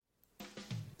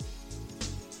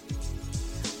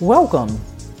Welcome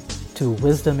to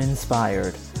Wisdom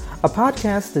Inspired, a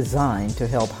podcast designed to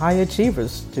help high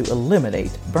achievers to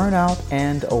eliminate burnout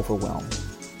and overwhelm.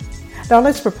 Now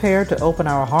let's prepare to open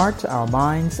our hearts, our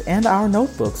minds, and our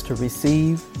notebooks to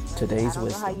receive today's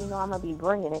wisdom. I don't know how you know I'm going to be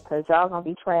bringing it because y'all going to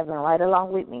be traveling right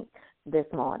along with me this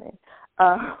morning.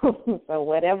 So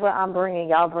whatever I'm bringing,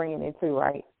 y'all bringing it too,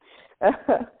 right?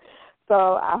 So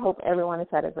I hope everyone has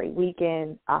had a great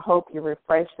weekend. I hope you're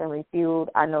refreshed and refueled.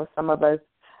 I know some of us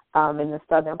in the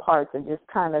southern parts are just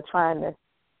kind of trying to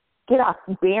get our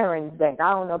bearings back.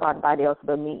 I don't know about anybody else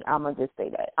but me. I'm going to just say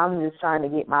that. I'm just trying to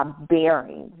get my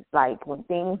bearings. Like when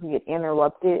things get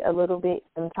interrupted a little bit,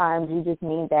 sometimes you just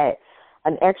need that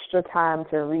an extra time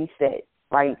to reset,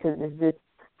 right? Because there's just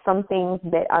some things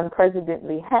that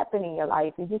unprecedentedly happen in your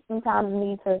life. You just sometimes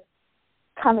need to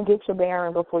kind of get your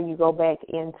bearing before you go back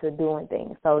into doing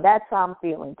things. So that's how I'm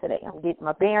feeling today. I'm getting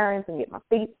my bearings and getting my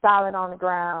feet solid on the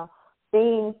ground.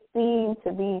 Things seem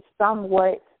to be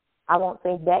somewhat, I won't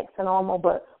say back to normal,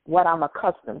 but what I'm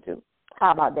accustomed to.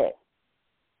 How about that?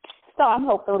 So I'm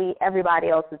hopefully everybody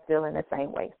else is feeling the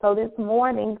same way. So this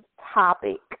morning's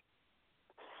topic,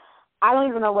 I don't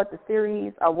even know what the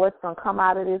series or what's going to come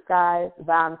out of this, guys,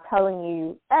 but I'm telling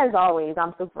you, as always,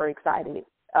 I'm super excited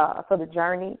for the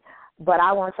journey. But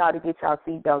I want y'all to get y'all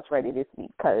seatbelts ready this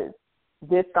week because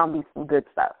this is going to be some good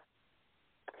stuff.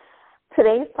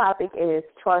 Today's topic is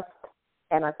trust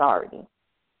and authority.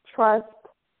 Trust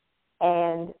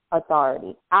and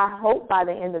authority. I hope by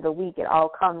the end of the week it all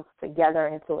comes together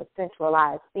into a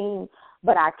centralized theme,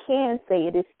 but I can say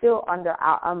it is still under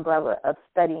our umbrella of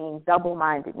studying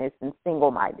double-mindedness and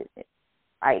single-mindedness,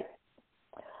 right?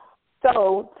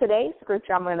 So today's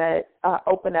scripture I'm going to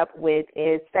open up with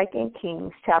is 2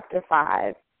 Kings chapter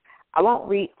 5. I won't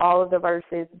read all of the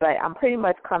verses, but I'm pretty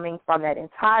much coming from that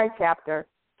entire chapter,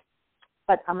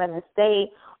 but I'm going to stay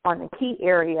on the key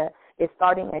area. It's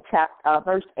starting at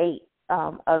verse 8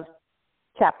 of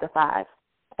chapter 5,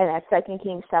 and that's 2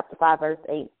 Kings chapter 5, verse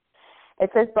 8.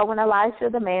 It says, "But when Elisha,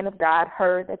 the man of God,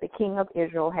 heard that the king of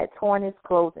Israel had torn his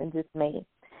clothes in dismay,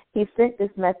 he sent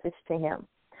this message to him.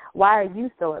 'Why are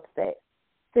you so upset?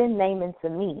 Send Naaman to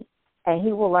me, and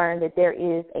he will learn that there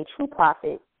is a true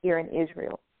prophet here in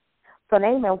Israel.' So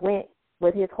Naaman went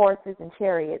with his horses and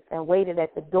chariots and waited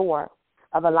at the door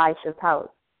of Elisha's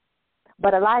house.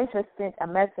 But Elisha sent a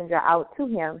messenger out to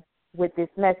him with this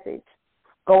message,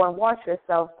 'Go and wash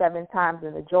yourself 7 times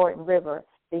in the Jordan River,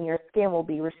 then your skin will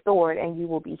be restored and you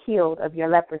will be healed of your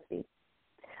leprosy.'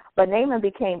 But Naaman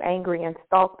became angry and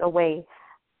stalked away.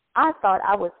 I thought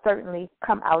he would certainly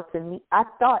come out to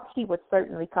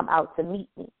meet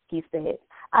me, he said.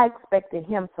 I expected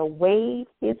him to wave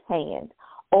his hand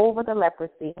over the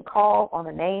leprosy and call on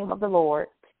the name of the Lord,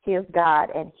 his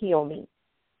God, and heal me.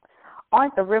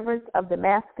 Aren't the rivers of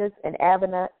Damascus and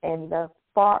Abana and the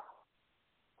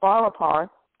Pharpar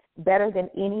better than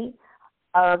any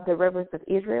of the rivers of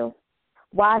Israel?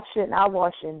 Why shouldn't I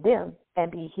wash in them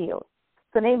and be healed?'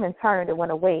 So Naaman turned and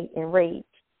went away in rage.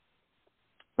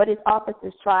 But his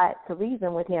officers tried to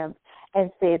reason with him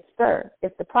and said, 'Sir,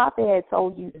 if the prophet had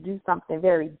told you to do something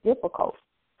very difficult,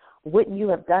 wouldn't you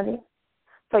have done it?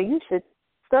 So you should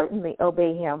certainly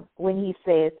obey him when he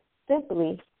says,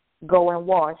 simply go and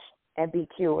wash and be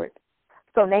cured.'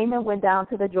 So Naaman went down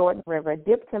to the Jordan River,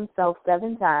 dipped himself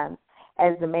 7 times,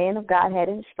 as the man of God had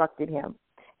instructed him,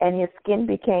 and his skin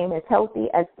became as healthy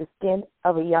as the skin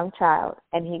of a young child,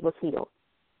 and he was healed."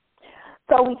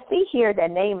 So we see here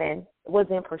that Naaman was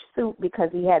in pursuit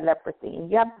because he had leprosy. And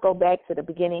you have to go back to the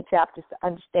beginning chapters to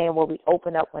understand where we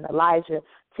open up when Elijah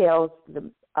tells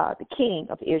the king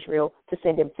of Israel to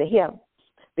send him to him.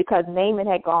 Because Naaman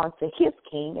had gone to his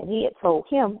king, and he had told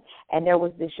him, and there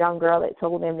was this young girl that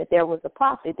told him that there was a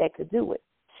prophet that could do it.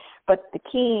 But the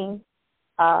king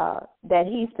that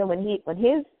he sent, when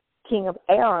his king of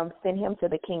Aram sent him to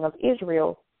the king of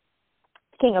Israel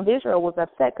was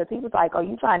upset because he was like, "Are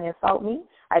you trying to insult me?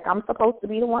 Like I'm supposed to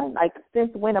be the one? Like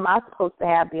since when am I supposed to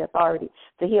have the authority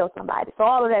to heal somebody?" So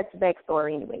all of that's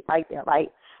backstory anyway, right there,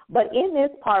 right? But in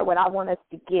this part, what I want us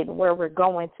to get and where we're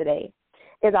going today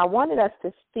is I wanted us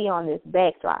to see on this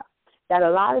backdrop that a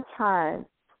lot of times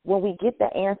when we get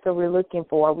the answer we're looking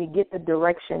for, we get the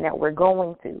direction that we're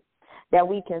going to, that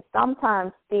we can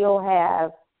sometimes still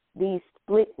have these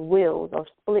split wills or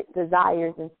split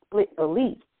desires and split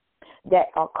beliefs that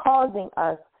are causing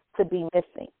us to be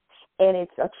missing. And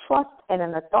it's a trust and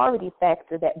an authority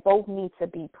factor that both need to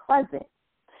be present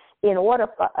in order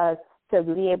for us to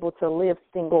be able to live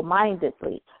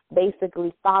single-mindedly,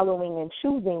 basically following and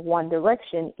choosing one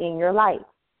direction in your life.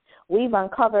 We've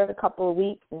uncovered a couple of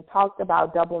weeks and talked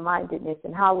about double-mindedness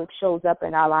and how it shows up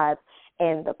in our lives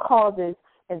and the causes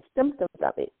and symptoms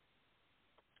of it.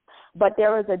 But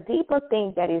there is a deeper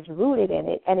thing that is rooted in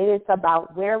it, and it is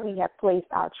about where we have placed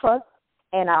our trust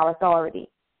and our authority.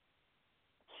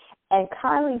 And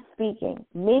kindly speaking,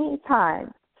 many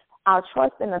times our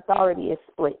trust and authority is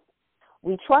split.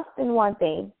 We trust in one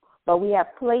thing, but we have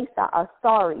placed our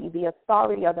authority, the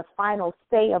authority or the final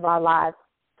say of our lives,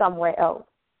 somewhere else.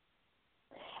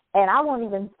 And I won't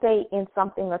even say in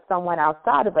something or someone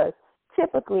outside of us.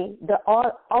 Typically, the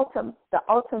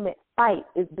ultimate fight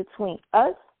is between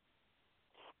us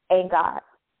and God,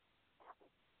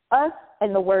 us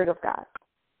and the Word of God.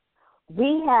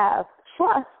 We have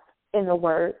trust in the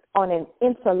Word on an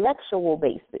intellectual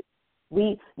basis.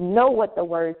 We know what the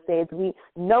Word says. We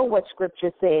know what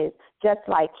Scripture says. Just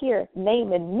like here,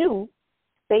 Naaman knew,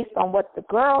 based on what the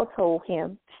girl told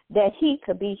him, that he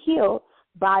could be healed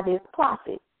by this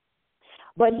prophet.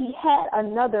 But he had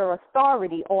another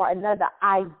authority or another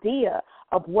idea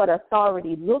of what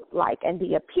authority looked like and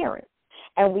the appearance.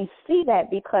 And we see that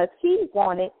because he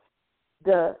wanted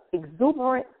the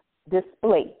exuberant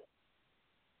display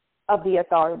of the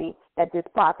authority that this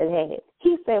prophet had.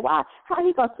 He said, "Why? How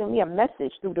he going to send me a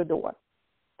message through the door?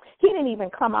 He didn't even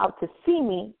come out to see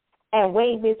me and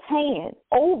wave his hand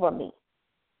over me."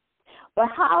 But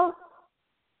how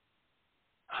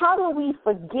do we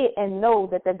forget and know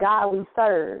that the God we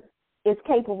serve is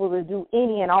capable to do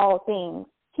any and all things?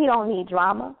 He don't need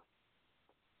drama.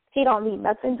 He don't need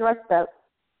nothing dressed up.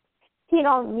 He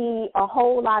don't need a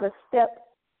whole lot of steps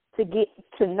to get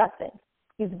to nothing.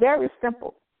 He's very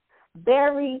simple,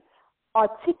 very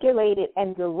articulated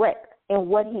and direct in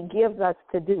what he gives us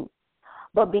to do.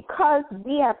 But because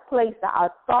we have placed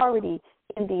our authority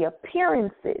in the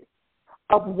appearances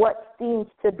of what seems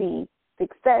to be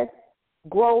success,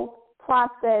 growth,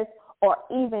 process, or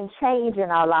even change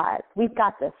in our lives, we've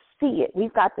got to see it.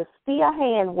 We've got to see a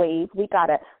hand wave. We've got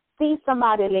to see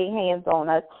somebody lay hands on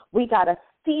us. We got to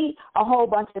see a whole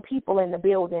bunch of people in the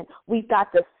building. We've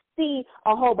got to see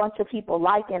a whole bunch of people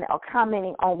liking or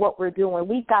commenting on what we're doing.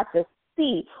 We've got to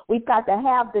see. We've got to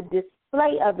have the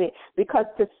display of it, because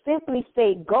to simply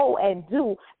say go and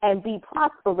do and be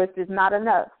prosperous is not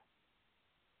enough.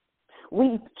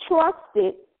 We've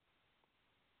trusted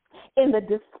in the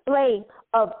display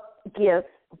of gifts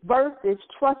versus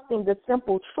trusting the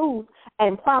simple truth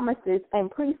and promises and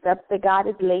precepts that God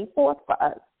has laid forth for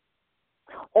us.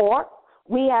 Or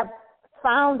we have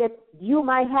found that you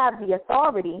might have the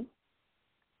authority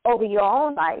over your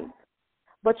own life,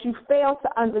 but you fail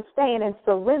to understand and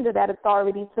surrender that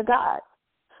authority to God.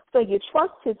 So you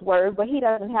trust his word, but he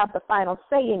doesn't have the final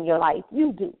say in your life.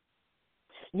 You do.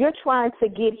 You're trying to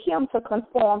get him to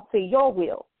conform to your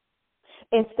will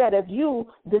instead of you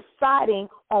deciding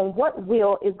on what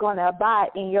will is going to abide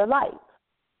in your life.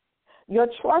 Your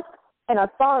trust and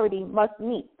authority must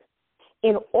meet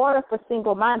in order for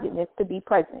single-mindedness to be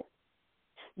present.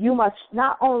 You must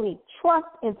not only trust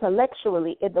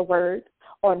intellectually in the word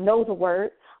or know the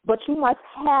word, but you must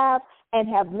have and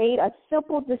have made a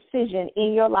simple decision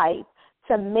in your life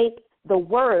to make the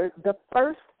word the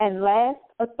first and last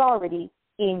authority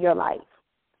in your life.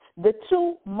 The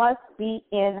two must be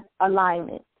in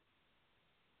alignment.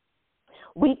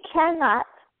 We cannot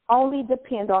only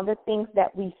depend on the things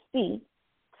that we see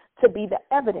to be the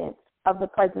evidence of the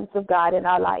presence of God in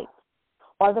our life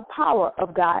or the power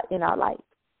of God in our life.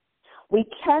 We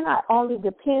cannot only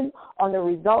depend on the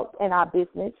results in our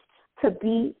business to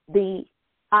be the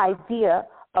idea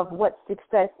of what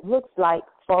success looks like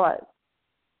for us.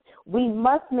 We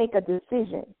must make a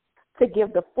decision to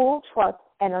give the full trust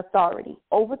and authority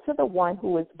over to the one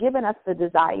who has given us the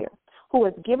desire, who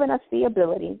has given us the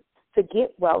ability to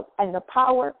get wealth and the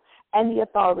power and the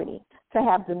authority to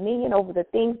have dominion over the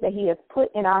things that he has put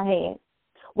in our hands.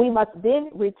 We must then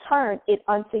return it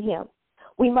unto him.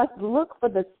 We must look for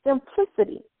the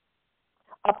simplicity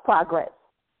of progress,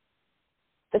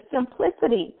 the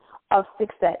simplicity of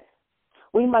success.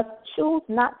 We must choose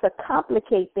not to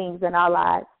complicate things in our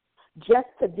lives just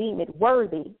to deem it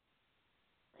worthy,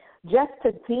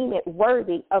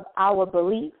 of our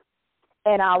belief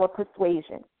and our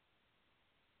persuasion.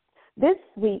 This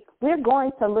week, we're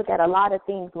going to look at a lot of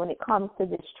things when it comes to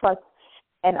this trust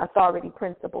and authority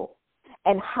principle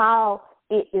and how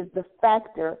it is the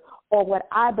factor, or what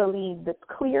I believe the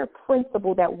clear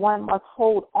principle that one must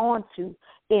hold on to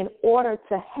in order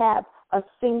to have a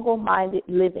single-minded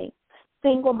living,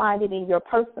 single-minded in your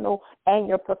personal and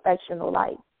your professional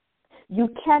life. You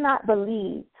cannot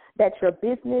believe that your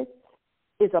business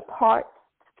is apart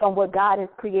from what God has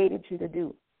created you to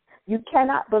do. You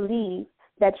cannot believe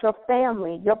that your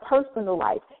family, your personal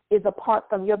life, is apart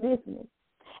from your business,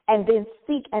 and then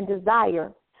seek and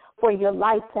desire for your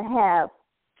life to have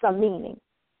some meaning.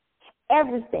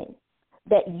 Everything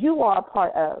that you are a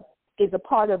part of is a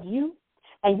part of you,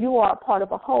 and you are a part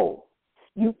of a whole.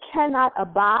 You cannot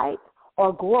abide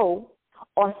or grow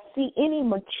or see any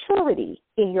maturity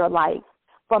in your life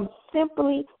from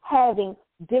simply having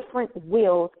different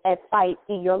wills at fight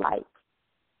in your life.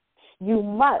 You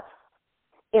must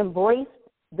embrace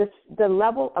the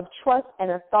level of trust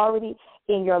and authority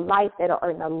in your life that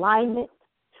are in alignment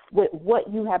with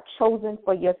what you have chosen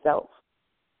for yourself.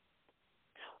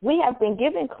 We have been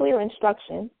given clear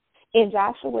instructions in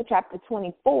Joshua chapter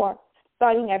 24,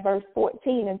 starting at verse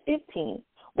 14 and 15,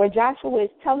 where Joshua is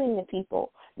telling the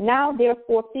people, now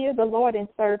therefore fear the Lord and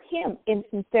serve him in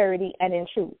sincerity and in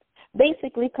truth.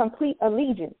 Basically, complete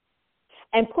allegiance.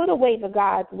 And put away the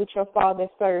gods which your father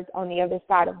served on the other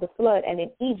side of the flood and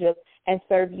in Egypt, and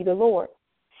serve you the Lord.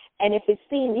 And if it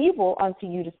seem evil unto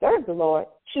you to serve the Lord,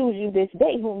 choose you this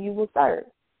day whom you will serve.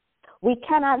 We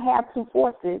cannot have two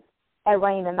forces at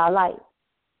reign in our life.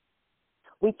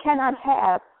 We cannot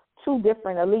have two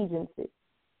different allegiances.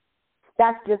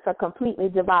 That's just a completely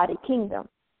divided kingdom.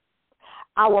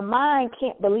 Our mind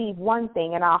can't believe one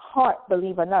thing and our heart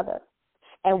believe another.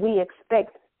 And we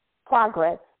expect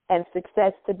progress and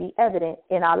success to be evident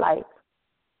in our life.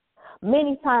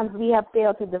 Many times we have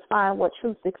failed to define what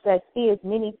true success is.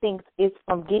 Many think it's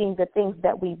from getting the things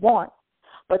that we want.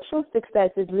 But true success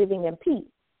is living in peace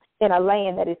in a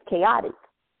land that is chaotic.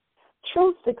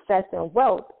 True success and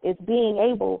wealth is being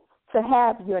able to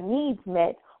have your needs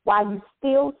met while you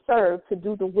still serve to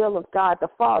do the will of God the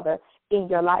Father in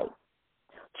your life.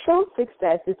 True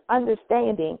success is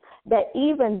understanding that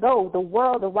even though the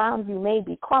world around you may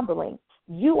be crumbling,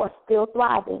 you are still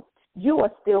thriving. You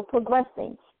are still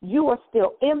progressing. You are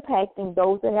still impacting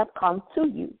those that have come to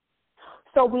you.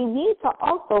 So we need to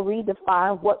also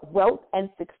redefine what wealth and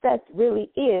success really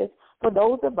is for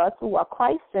those of us who are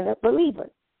Christ-centered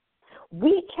believers.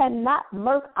 We cannot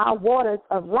murk our waters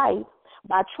of life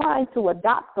by trying to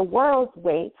adopt the world's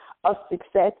way of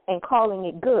success and calling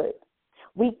it good.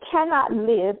 We cannot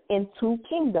live in two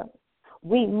kingdoms.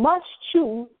 We must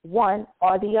choose one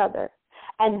or the other.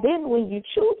 And then when you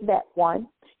choose that one,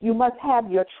 you must have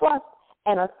your trust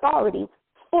and authority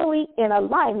fully in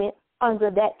alignment under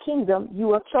that kingdom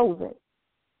you have chosen.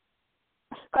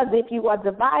 Because if you are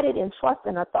divided in trust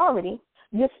and authority,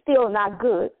 you're still not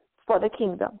good for the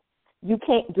kingdom. You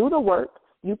can't do the work.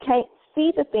 You can't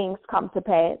see the things come to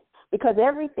pass because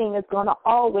everything is going to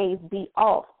always be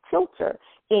off kilter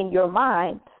in your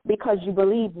mind because you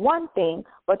believe one thing,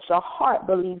 but your heart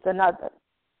believes another.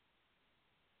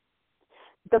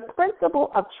 The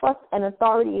principle of trust and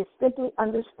authority is simply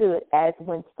understood as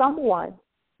when someone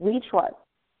we trust,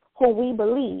 who we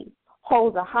believe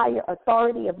holds a higher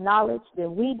authority of knowledge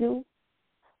than we do,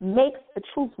 makes the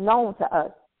truth known to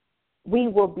us, we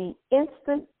will be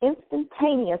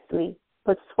instantaneously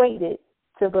persuaded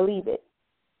to believe it.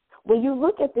 When you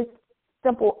look at this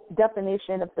simple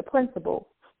definition of the principle,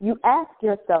 you ask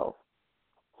yourself,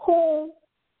 whom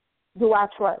do I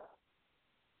trust?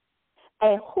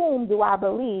 And whom do I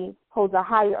believe holds a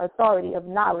higher authority of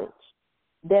knowledge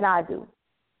than I do?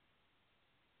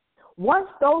 Once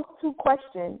those two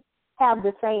questions have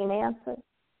the same answer,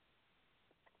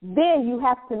 then you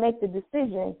have to make the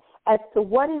decision as to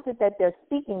what is it that they're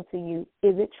speaking to you.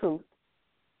 Is it truth?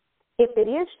 If it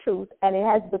is truth and it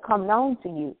has become known to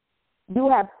you, you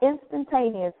have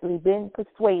instantaneously been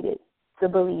persuaded to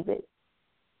believe it.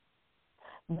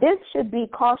 This should be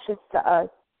cautious to us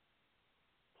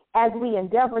as we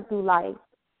endeavor through life,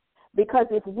 because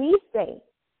if we say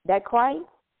that Christ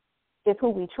is who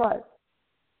we trust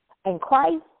and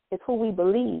Christ is who we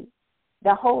believe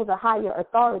that holds a higher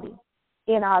authority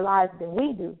in our lives than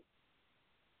we do,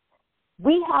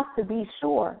 we have to be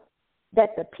sure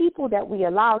that the people that we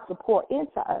allow to pour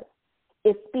into us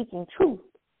is speaking truth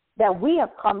that we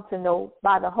have come to know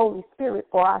by the Holy Spirit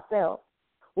for ourselves.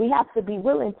 We have to be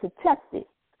willing to test it.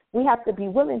 We have to be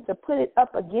willing to put it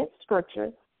up against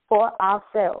Scripture for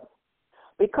ourselves.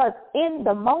 Because in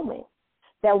the moment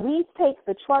that we take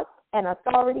the trust and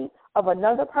authority of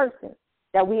another person,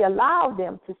 that we allow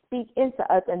them to speak into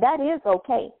us, and that is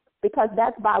okay, because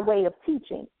that's by way of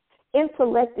teaching.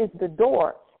 Intellect is the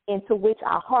door into which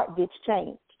our heart gets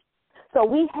changed. So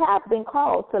we have been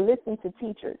called to listen to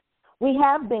teachers. We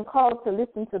have been called to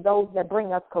listen to those that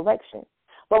bring us correction.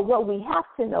 But what we have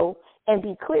to know and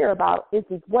be clear about is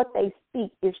what they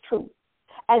speak is true.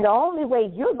 And the only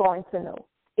way you're going to know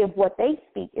if what they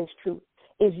speak is true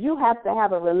is you have to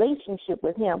have a relationship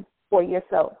with him for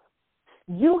yourself.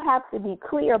 You have to be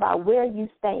clear about where you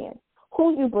stand,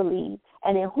 who you believe,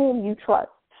 and in whom you trust.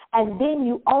 And then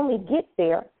you only get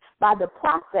there by the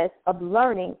process of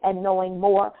learning and knowing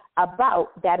more about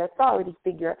that authority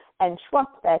figure and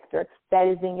trust factor that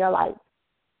is in your life.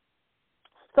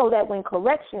 So that when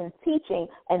correction, teaching,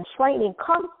 and training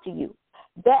comes to you,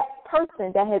 that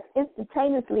person that has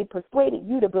instantaneously persuaded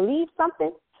you to believe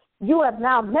something, you have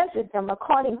now measured them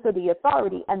according to the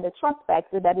authority and the trust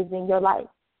factor that is in your life.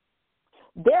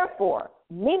 Therefore,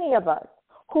 many of us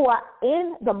who are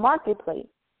in the marketplace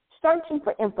searching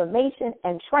for information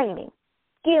and training,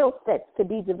 skill sets to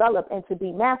be developed and to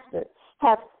be mastered,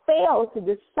 have failed to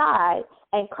decide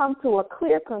and come to a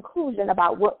clear conclusion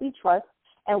about what we trust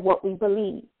and what we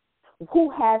believe, who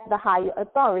has the higher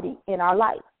authority in our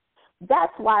life.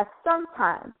 That's why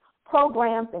sometimes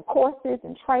programs and courses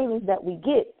and trainings that we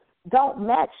get don't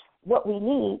match what we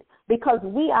need, because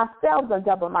we ourselves are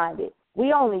double-minded.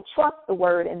 We only trust the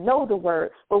word and know the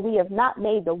word, but we have not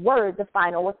made the word the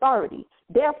final authority.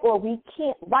 Therefore, we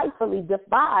can't rightfully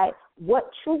divide what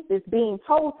truth is being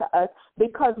told to us,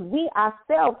 because we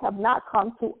ourselves have not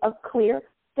come to a clear,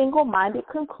 single-minded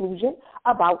conclusion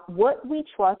about what we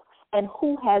trust and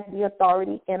who has the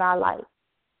authority in our life.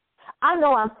 I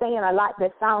know I'm saying a lot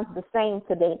that sounds the same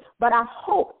today, but I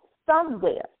hope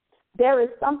somewhere there is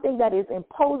something that is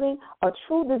imposing a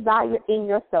true desire in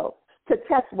yourself to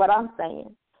test what I'm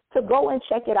saying, to go and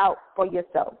check it out for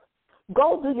yourself.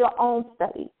 Go do your own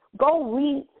study. Go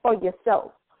read for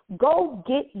yourself. Go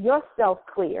get yourself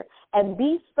clear and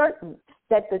be certain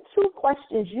that the two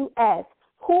questions you ask,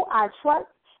 who I trust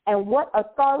and what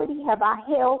authority have I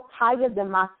held higher than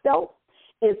myself,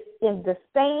 is in the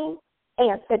same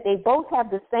answer, that they both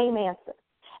have the same answer.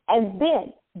 And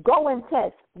then go and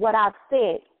test what I've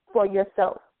said for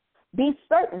yourself. Be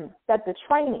certain that the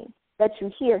training that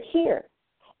you hear here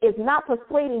is not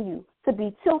persuading you to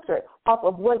be tilted off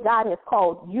of what God has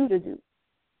called you to do.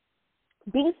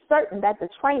 Be certain that the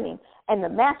training and the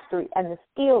mastery and the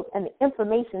skills and the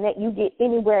information that you get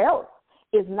anywhere else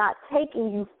is not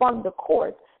taking you from the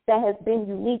course that has been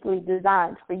uniquely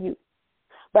designed for you.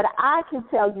 But I can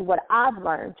tell you what I've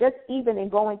learned, just even in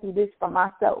going through this for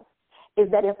myself, is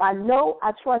that if I know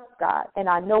I trust God and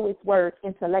I know His word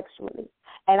intellectually,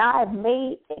 and I have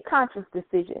made a conscious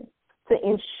decision to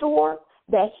ensure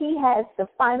that He has the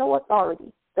final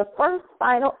authority, the first,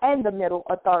 final, and the middle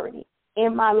authority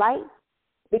in my life,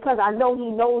 because I know He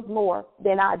knows more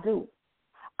than I do,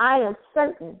 I am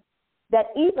certain that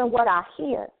even what I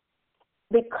hear,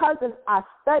 because of our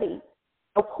study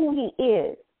of who He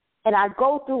is, and I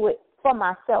go through it for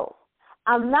myself,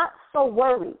 I'm not so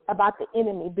worried about the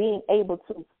enemy being able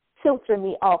to filter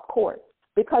me off course,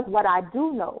 because what I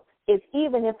do know is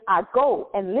even if I go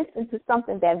and listen to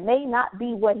something that may not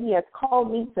be what He has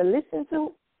called me to listen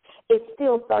to, it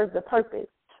still serves a purpose,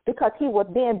 because He will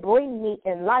then bring me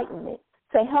enlightenment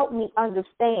to help me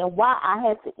understand why I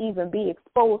had to even be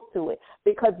exposed to it,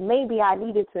 because maybe I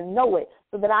needed to know it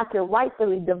so that I could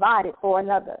rightfully divide it for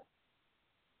another.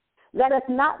 Let us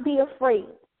not be afraid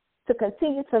to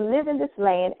continue to live in this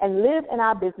land and live in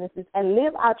our businesses and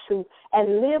live our truth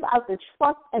and live out the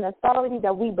trust and authority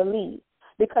that we believe,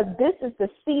 because this is the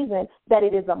season that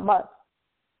it is a must.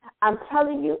 I'm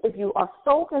telling you, if you are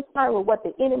so concerned with what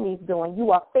the enemy is doing,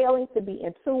 you are failing to be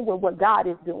in tune with what God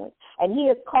is doing. And He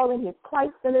is calling His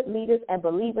Christ-centered leaders and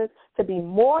believers to be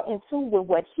more in tune with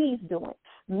what He's doing.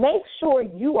 Make sure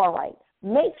you are right.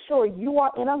 Make sure you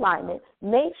are in alignment.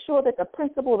 Make sure that the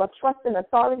principle of trust and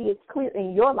authority is clear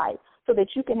in your life, so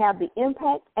that you can have the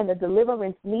impact and the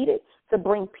deliverance needed to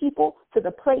bring people to the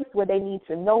place where they need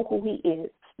to know who He is.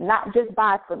 Not just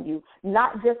buy from you,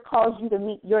 not just cause you to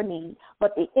meet your need,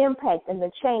 but the impact and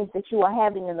the change that you are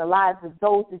having in the lives of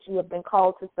those that you have been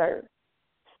called to serve.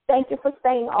 Thank you for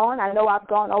staying on. I know I've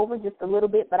gone over just a little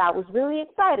bit, but I was really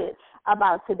excited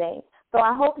about today. So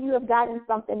I hope you have gotten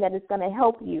something that is going to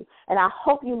help you, and I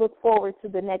hope you look forward to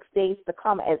the next days to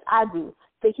come, as I do,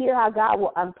 to hear how God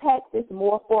will unpack this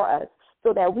more for us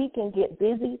so that we can get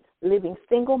busy living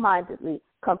single-mindedly,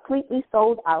 completely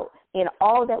sold out in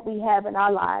all that we have in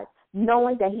our lives,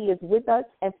 knowing that He is with us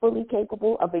and fully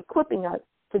capable of equipping us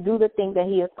to do the thing that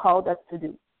He has called us to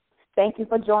do. Thank you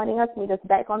for joining us. Meet us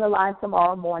back on the line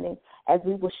tomorrow morning as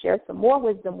we will share some more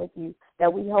wisdom with you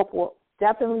that we hope will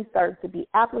definitely serve to be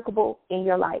applicable in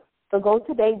your life. So go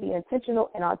today, be intentional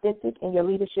and authentic in your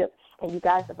leadership, and you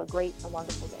guys have a great and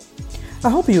wonderful day. I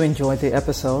hope you enjoyed the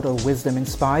episode of Wisdom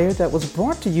Inspired that was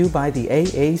brought to you by the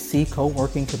AAC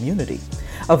Co-working Community,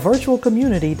 a virtual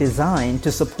community designed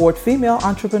to support female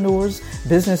entrepreneurs,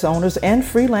 business owners, and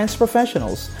freelance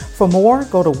professionals. For more,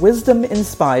 go to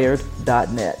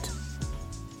wisdominspired.net.